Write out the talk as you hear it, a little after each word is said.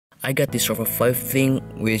I got this Rover 5 thing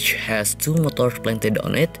which has two motors planted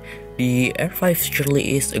on it. The R5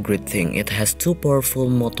 surely is a great thing. It has two powerful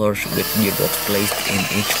motors with gearbox placed in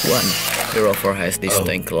each one. The Rover has this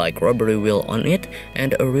tank-like rubbery wheel on it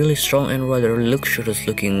and a really strong and rather luxurious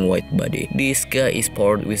looking white body. This guy is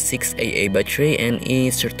powered with 6 AA battery and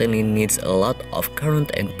it certainly needs a lot of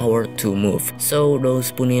current and power to move. So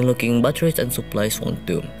those puny looking batteries and supplies won't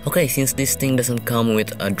do. Okay, since this thing doesn't come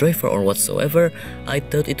with a driver or whatsoever, I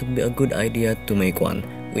thought it would be a good idea to make one,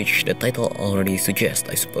 which the title already suggests,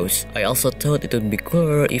 I suppose. I also thought it would be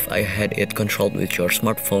cooler if I had it controlled with your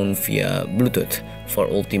smartphone via Bluetooth for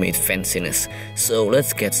ultimate fanciness. So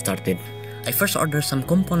let's get started. I first ordered some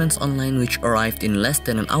components online which arrived in less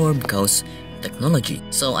than an hour because technology.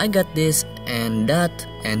 So I got this and that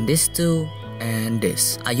and this too and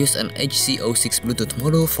this. I used an HC-06 Bluetooth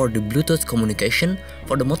module for the Bluetooth communication.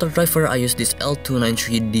 For the motor driver, I used this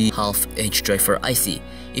L293D half-edge driver IC.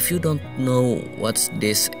 If you don't know what's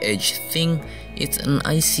this edge thing, it's an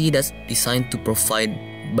IC that's designed to provide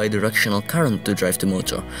bidirectional current to drive the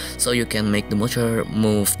motor, so you can make the motor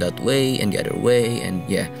move that way and the other way, and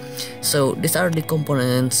yeah. So these are the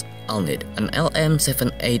components I'll need: an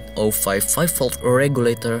LM7805 5V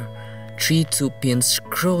regulator, 3 2-pin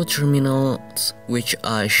screw terminals, which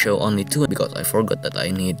I show only 2 because I forgot that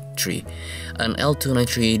I need 3, an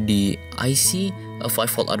L293D IC, a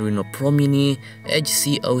 5V Arduino Pro Mini,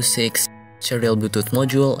 HC-06 serial Bluetooth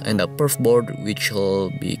module, and a perf board which will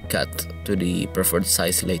be cut to the preferred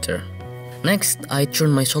size later. Next, I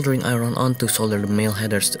turned my soldering iron on to solder the male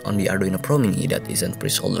headers on the Arduino Pro Mini that isn't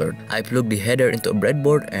pre-soldered. I plug the header into a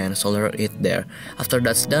breadboard and solder it there. After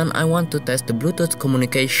that's done, I want to test the Bluetooth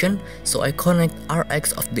communication, so I connect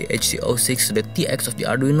RX of the HC-06 to the TX of the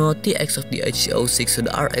Arduino, TX of the HC-06 to the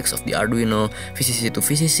RX of the Arduino, VCC to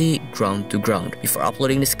VCC, ground to ground. Before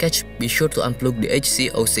uploading the sketch, be sure to unplug the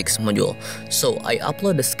HC-06 module. So I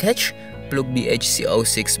upload the sketch, plug the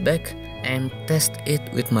HC-06 back, and test it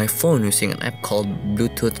with my phone using an app called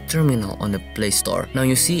Bluetooth Terminal on the Play Store. Now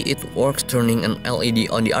you see it works turning an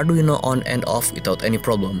LED on the Arduino on and off without any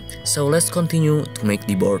problem. So let's continue to make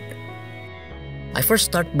the board. I first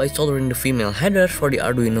start by soldering the female headers for the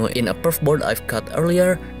Arduino in a perf board I've cut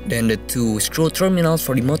earlier, then the 2 screw terminals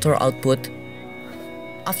for the motor output.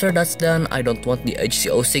 After that's done, I don't want the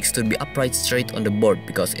HC-06 to be upright straight on the board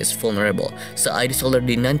because it's vulnerable, so I desoldered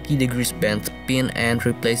the 90 degrees bent pin and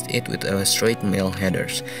replaced it with a straight male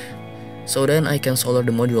headers. So then I can solder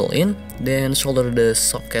the module in, then solder the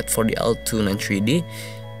socket for the L293D,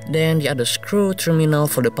 then the other screw terminal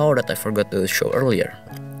for the power that I forgot to show earlier.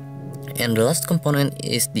 And the last component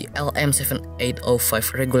is the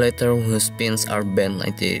LM7805 regulator whose pins are bent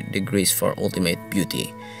 90 degrees for ultimate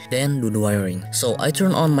beauty. Then do the wiring. So I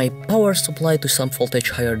turn on my power supply to some voltage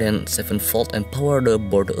higher than 7V and power the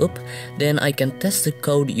board up. Then I can test the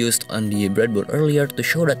code used on the breadboard earlier to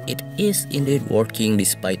show that it is indeed working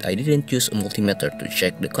despite I didn't use a multimeter to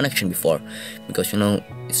check the connection before, because you know,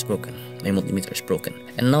 it's broken. My multimeter is broken.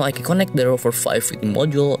 And now I can connect the Rover 5 with the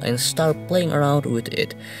module and start playing around with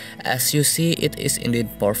it. As you see, it is indeed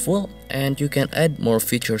powerful and you can add more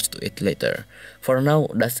features to it later. For now,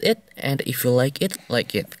 that's it, and if you like it,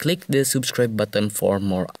 click the subscribe button for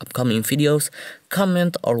more upcoming videos,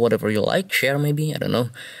 comment or whatever you like, share maybe, I don't know.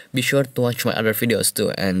 Be sure to watch my other videos too,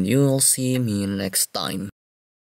 and you'll see me next time.